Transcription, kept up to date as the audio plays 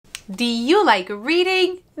Do you like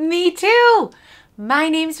reading? Me too! My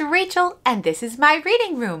name's Rachel and this is my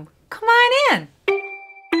reading room. Come on in.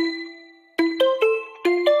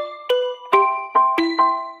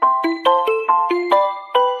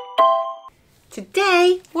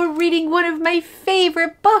 Today we're reading one of my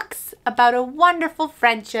favorite books about a wonderful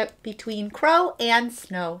friendship between Crow and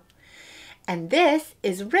Snow. And this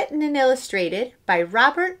is written and illustrated by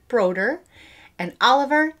Broder and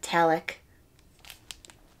Olivier Tallec.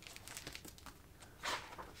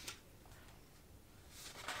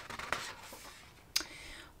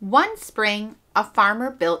 One spring, a farmer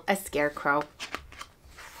built a scarecrow.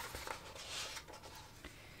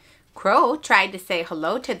 Crow tried to say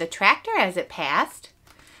hello to the tractor as it passed.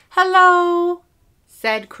 "Hello,"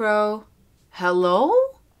 said Crow. "Hello,"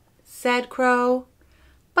 said Crow.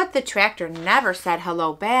 But the tractor never said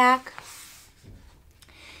hello back.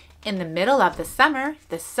 In the middle of the summer,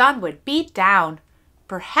 the sun would beat down.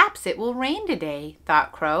 "Perhaps it will rain today,"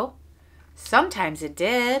 thought Crow. Sometimes it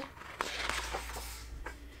did.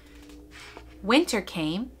 Winter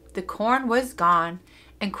came, the corn was gone,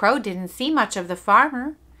 and Crow didn't see much of the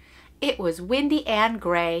farmer. It was windy and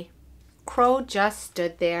gray. Crow just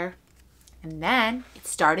stood there. And then it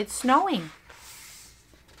started snowing.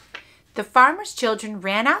 The farmer's children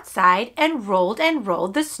ran outside and rolled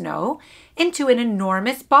the snow into an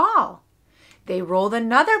enormous ball. They rolled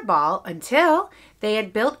another ball until they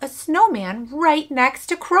had built a snowman right next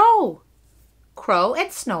to Crow. Crow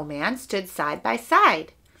and Snowman stood side by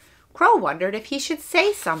side. Crow wondered if he should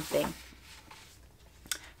say something.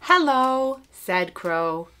 "Hello," said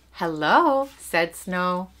Crow. "Hello," said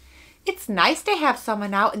Snow. "It's nice to have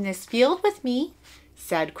someone out in this field with me,"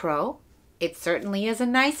 said Crow. "It certainly is a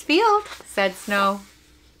nice field," said Snow.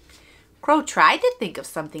 Crow tried to think of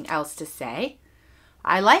something else to say.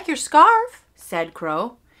 "I like your scarf," said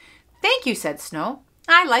Crow. "Thank you," said Snow.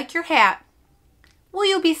 "I like your hat." "Will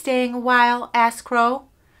you be staying a while?" asked Crow.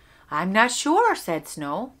 "I'm not sure," said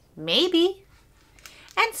Snow. "Maybe."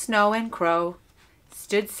 And Snow and Crow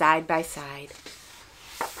stood side by side.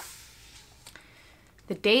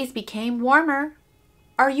 The days became warmer.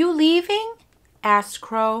 "Are you leaving?" asked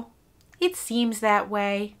Crow. "It seems that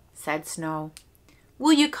way," said Snow.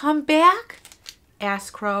 "Will you come back?"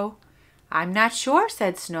 asked Crow. "I'm not sure,"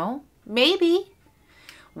 said Snow. "Maybe."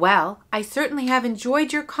 "Well, I certainly have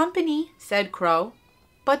enjoyed your company," said Crow.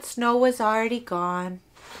 But Snow was already gone.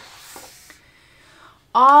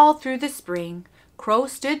 All through the spring, Crow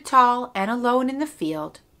stood tall and alone in the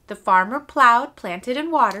field. The farmer plowed, planted,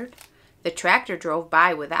 and watered. The tractor drove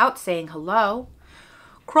by without saying hello.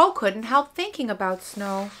 Crow couldn't help thinking about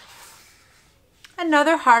Snow.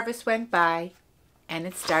 Another harvest went by, and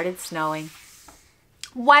it started snowing.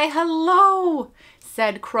 "Why, hello,"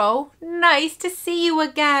 said Crow. "Nice to see you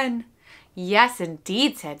again." "Yes,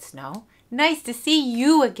 indeed," said Snow. "Nice to see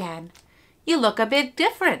you again." "You look a bit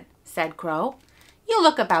different," said Crow. "You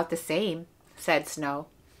look about the same," said Snow.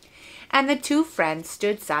 And the two friends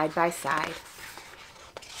stood side by side.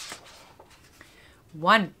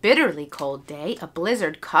 One bitterly cold day, a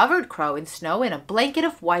blizzard covered Crow and Snow in a blanket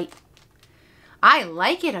of white. "I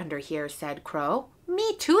like it under here," said Crow.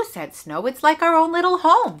 "Me too," said Snow. "It's like our own little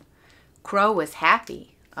home." Crow was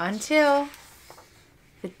happy until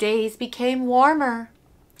the days became warmer.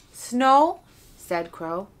 "Snow?" said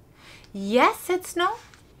Crow. "Yes," said Snow.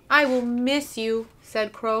 "I will miss you,"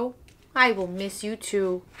 said Crow. "I will miss you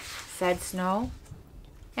too," said Snow.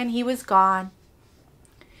 And he was gone.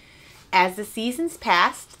 As the seasons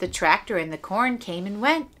passed, the tractor and the corn came and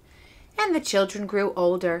went, and the children grew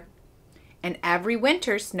older. And every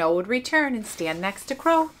winter, Snow would return and stand next to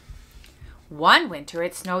Crow. One winter,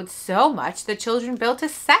 it snowed so much the children built a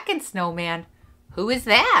second snowman. "Who is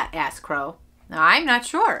that?" asked Crow. "I'm not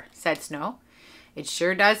sure," said Snow. "It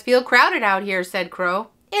sure does feel crowded out here," said Crow.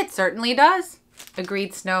 "It certainly does,"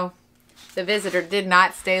 agreed Snow. The visitor did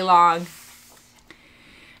not stay long.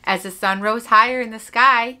 As the sun rose higher in the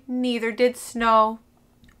sky, neither did Snow.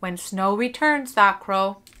 "When Snow returns," thought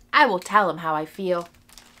Crow, "I will tell him how I feel."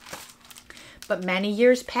 But many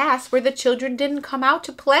years passed where the children didn't come out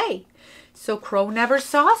to play, so Crow never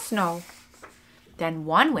saw Snow. Then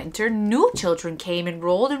one winter, new children came and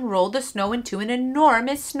rolled the snow into an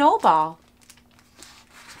enormous snowball.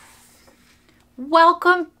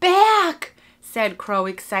 "Welcome back," said Crow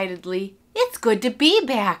excitedly. "It's good to be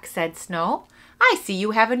back," said Snow. "I see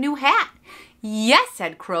you have a new hat." "Yes,"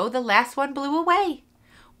 said Crow. "The last one blew away."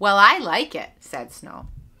 "Well, I like it," said Snow.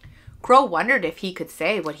 Crow wondered if he could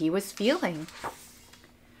say what he was feeling.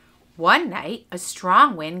 One night, a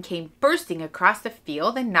strong wind came bursting across the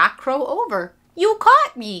field and knocked Crow over. "You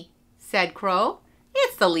caught me," said Crow.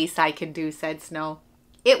 "It's the least I can do," said Snow.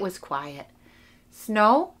 It was quiet.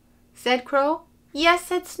 Snow? Said Crow. Yes,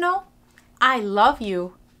 said Snow. I love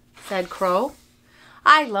you, said Crow.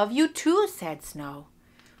 I love you too, said Snow.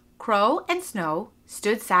 Crow and Snow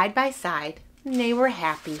stood side by side, and they were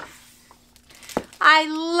happy. I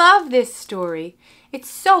love this story. It's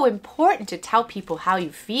so important to tell people how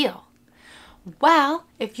you feel. Well,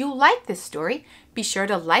 if you like this story, be sure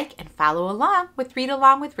to like and follow along with Read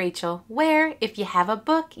Along with Rachael, where if you have a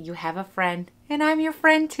book, you have a friend. And I'm your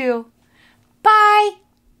friend too. Bye!